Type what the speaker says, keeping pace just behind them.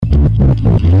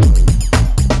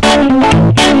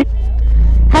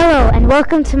Hello and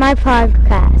welcome to my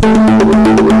podcast.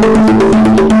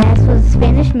 This was a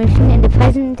Spanish mission in the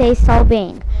present-day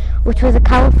Solvang, which was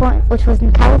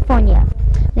in California.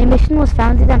 The mission was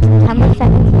founded on September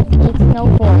 17,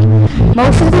 1804.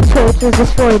 Most of the church was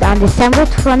destroyed on December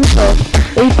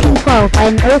 21st, 1812 by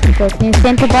an earthquake near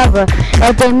Santa Barbara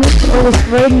that damaged or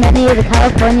destroyed many of the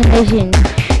California missions.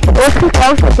 The earthquake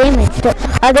also damaged the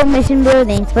other mission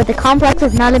buildings, but the complex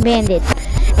was not abandoned.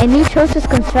 A new church was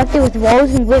constructed with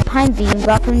walls and wood pine beams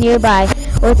brought from nearby.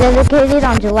 It was dedicated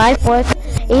on July 4th,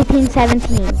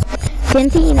 1817.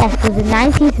 Santa Ynez was the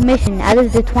 19th mission out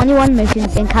of the 21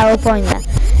 missions in California.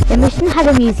 The mission had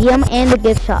a museum and a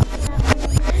gift shop.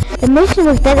 The mission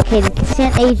was dedicated to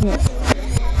St. Agnes.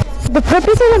 The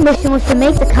purpose of the mission was to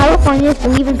make the Californians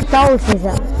believe in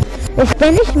Catholicism. The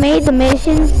Spanish made the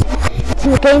mission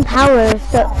to gain power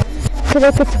so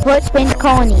they could support Spanish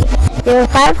colonies. There were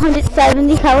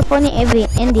 570 California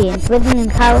Indians living in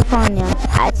California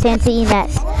at Santa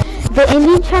Ynez. The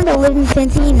Indian tribe that lived in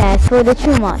Santa Ynez were the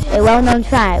Chumash, a well-known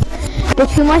tribe. The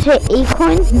Chumash ate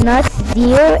acorns, nuts,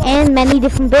 deer, and many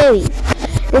different berries.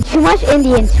 The Chumash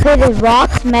Indians traded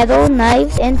rocks, metal,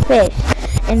 knives, and fish.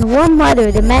 In warm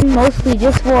weather, the men mostly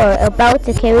just wore a belt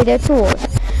to carry their tools.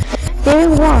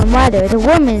 During warm weather, the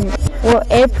women wore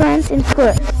aprons and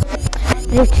skirts.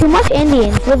 The Chumash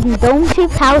Indians lived in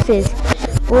dome-shaped houses,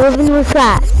 woven with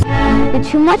grass. The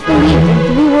Chumash believed in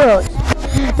three worlds.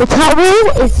 The top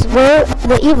world is where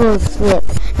the evils live.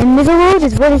 The middle world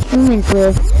is where the humans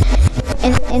live.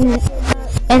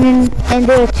 And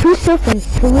there are two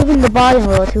serpents who live in the bottom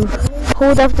world who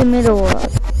hold up the middle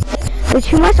world. The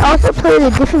Chumash also played a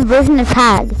different version of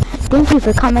tag. Thank you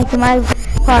for coming to my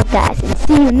podcast, and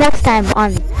see you next time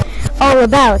on All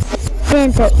About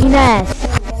Santa Ynez.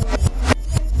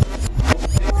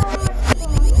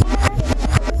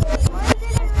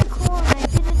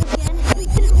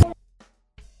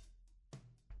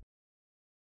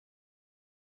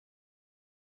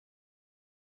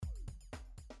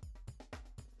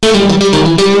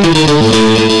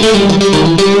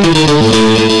 Thank you.